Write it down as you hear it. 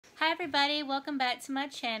Hi everybody, welcome back to my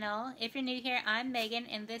channel. If you're new here, I'm Megan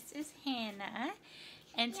and this is Hannah.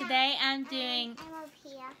 And today I'm doing... I'm up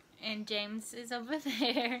here. And James is over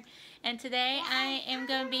there. And today I am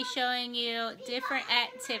going to be showing you different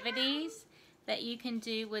activities that you can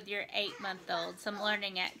do with your 8-month-old. Some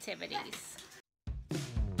learning activities.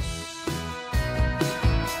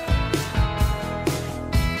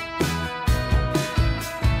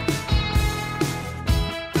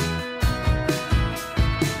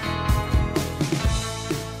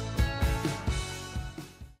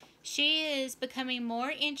 She is becoming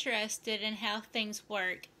more interested in how things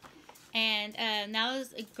work, and now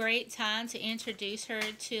is a great time to introduce her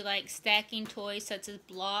to like stacking toys such as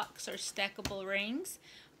blocks or stackable rings.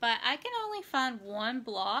 But I can only find one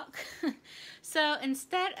block, so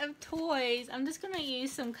instead of toys, I'm just going to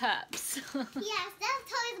use some cups. Yes, instead of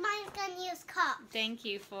toys, mine's going to use cups. Thank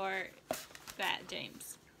you for that,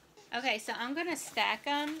 James. Okay, so I'm going to stack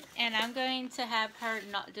them, and I'm going to have her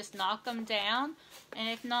just knock them down. And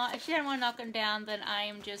if she doesn't want to knock them down, then I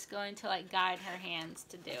am just going to like guide her hands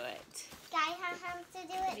to do it. Guide her hands to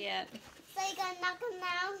do it? Yep. So you're going to knock them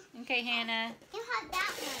down? Okay, Hannah. You have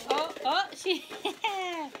that one. She...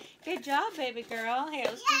 Good job, baby girl. Here,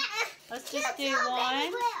 let's just do one.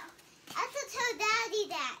 I have to tell Daddy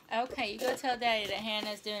that. Okay, you go tell Daddy that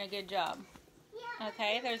Hannah's doing a good job. Yeah.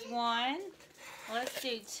 Okay, there's one. Let's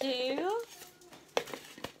do two.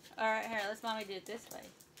 Alright, here, let's Mommy do it this way.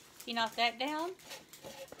 You knock that down?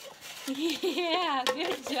 Yeah,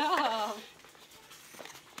 good job.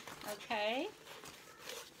 Okay.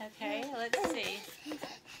 Okay, let's see.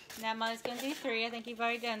 Now Mommy's going to do three. I think you've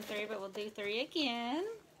already done three, but we'll do three again.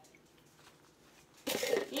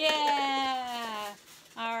 Yeah.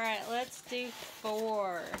 Alright, let's do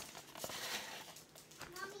four.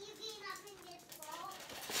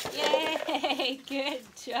 Yay! Good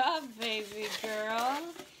job, baby girl.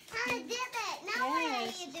 I did it. Now what are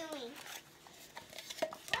you doing?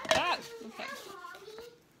 Oh, okay.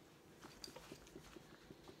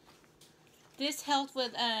 This helped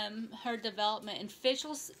with her development in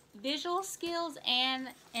visual skills and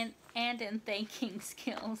in thinking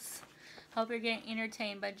skills. Hope you're getting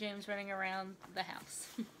entertained by James running around the house.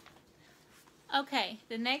 Okay,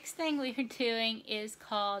 the next thing we are doing is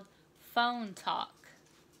called phone talk.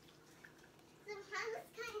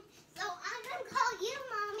 So I'm going to call you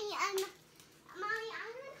Mommy, and Mommy, I'm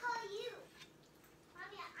going to call you.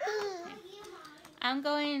 Mommy, I'm going to call you Mommy. I'm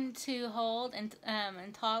going to hold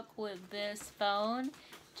and talk with this phone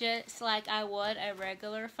just like I would a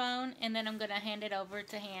regular phone, and then I'm going to hand it over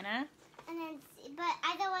to Hannah. And then, but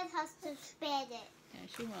I don't want her to spread it. No,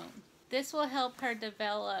 she won't. This will help her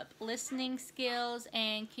develop listening skills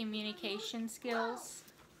and communication skills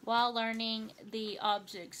while learning the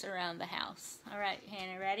objects around the house. All right,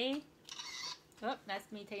 Hannah, ready? Oh,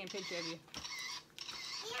 that's me taking a picture of you.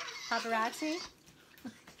 Yeah. Paparazzi?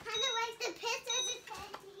 Hannah likes the pictures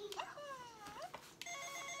of me.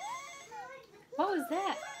 What was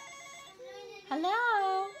that?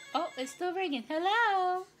 Hello? Oh, it's still ringing.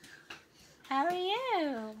 Hello? How are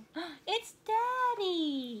you? It's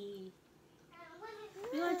Daddy.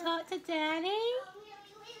 You want to talk to Daddy?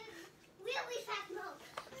 Really fast mode.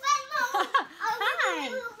 Hi.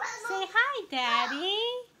 Say hi, Daddy.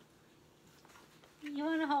 You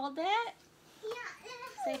want to hold that?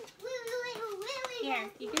 Yeah. Say, here,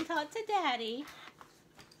 you can talk to Daddy.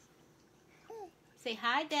 Say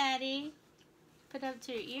hi, Daddy. Put up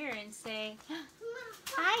to your ear and say,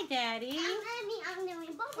 hi, Daddy.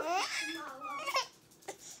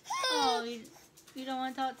 Oh, you don't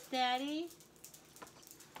want to talk to Daddy?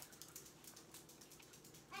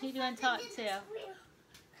 Who do you want to talk to?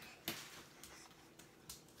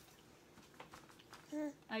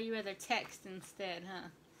 Oh, you rather text instead, huh?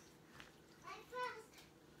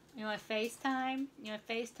 You want to FaceTime? You want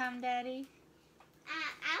to FaceTime Daddy?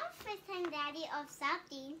 I'll FaceTime Daddy of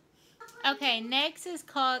something. Okay, next is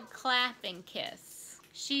called Clap and Kiss.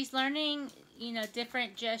 She's learning,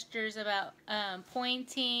 different gestures about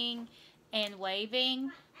pointing and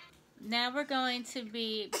waving. Now we're going to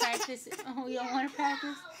be practicing. Oh, you don't want to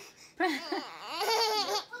practice?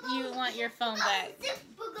 You want your phone back.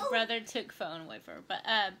 Brother took phone away from her. But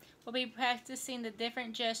we'll be practicing the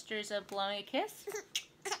different gestures of blowing a kiss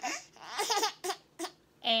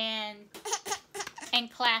and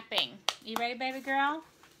clapping. You ready, baby girl?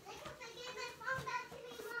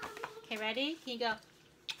 Okay, ready? Can you go?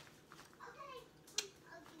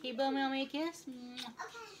 Can you blow me a kiss? Okay.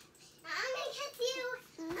 I'm gonna kiss you.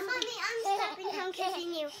 Mommy, I'm stopping from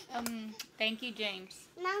kissing you. Thank you, James.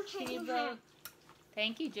 Now I'm kissing her.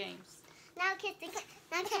 Thank you, James. Now kiss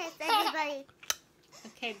everybody.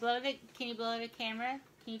 Okay, can you blow the camera?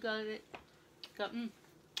 Can you go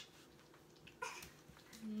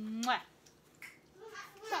Mwah.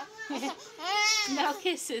 No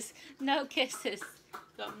kisses. No kisses.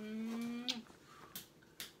 Go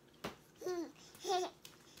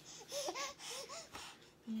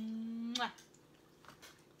Mwah.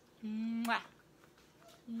 Mwah.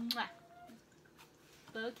 Mwah.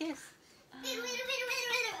 Blow a kiss.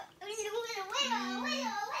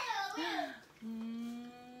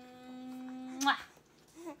 Mwah.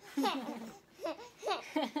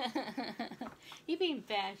 You being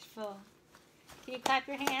bashful. Can you clap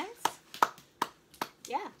your hands?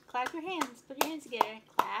 Yeah, clap your hands. Put your hands together.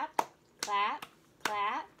 Clap, clap,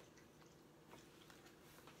 clap,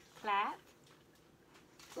 clap.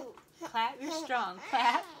 Ooh, clap, you're strong.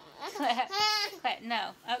 Clap, clap, clap.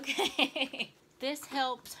 No, okay. This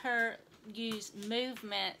helps her use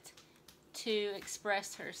movement to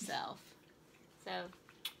express herself. So,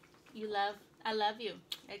 I love you.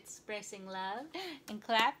 Expressing love, and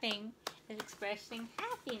clapping is expressing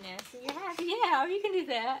happiness. So you're happy. Yeah, or you can do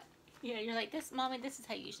that. Yeah, you're like, this, Mommy, this is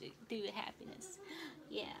how you should do happiness.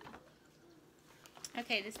 Yeah.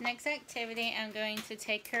 Okay, this next activity, I'm going to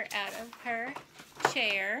take her out of her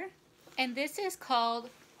chair. And this is called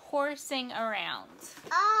horsing around.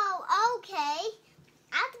 Oh, okay.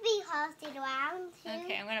 I have to be horsing around too.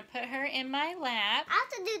 Okay, I'm going to put her in my lap. I have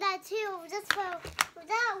to do that too. Just for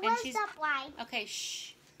that. What's up, why? Okay,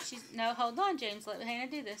 shh. No, hold on, James. Let Hannah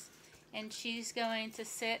do this. And she's going to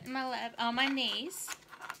sit in my lap on my knees.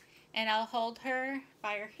 And I'll hold her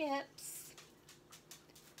by her hips.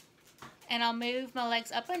 And I'll move my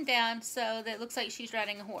legs up and down so that it looks like she's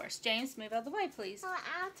riding a horse. James, move out of the way, please. Oh, I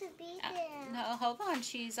have to be there. No, hold on.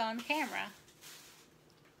 She's on camera.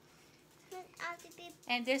 I have to be.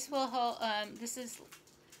 And this will hold. This is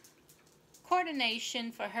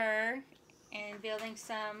coordination for her and building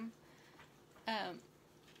some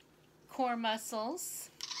core muscles.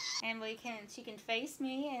 And she can face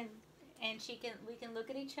me and we can look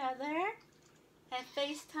at each other. Have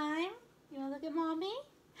FaceTime. You want to look at Mommy?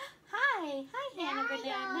 Hi Hannah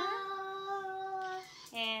Banana.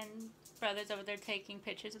 And brother's over there taking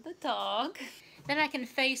pictures of the dog. Then I can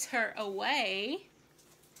face her away.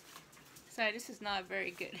 Sorry, this is not a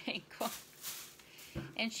very good angle.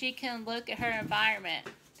 And she can look at her environment.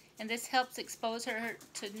 And this helps expose her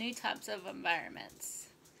to new types of environments.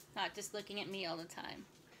 Not just looking at me all the time.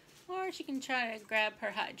 Or she can try to grab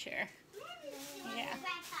her high chair. Yeah.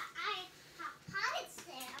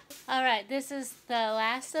 Alright, this is the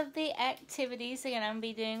last of the activities that I'm going to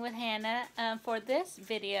be doing with Hannah for this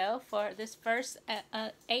video, for this first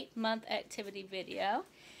 8-month activity video.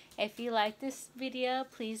 If you like this video,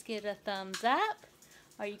 please give it a thumbs up,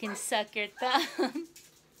 or you can suck your thumb.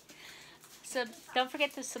 So don't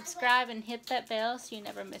forget to subscribe and hit that bell so you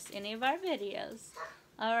never miss any of our videos.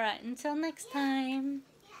 Alright, until next time,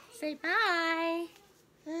 say bye.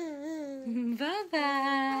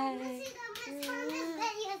 Bye-bye.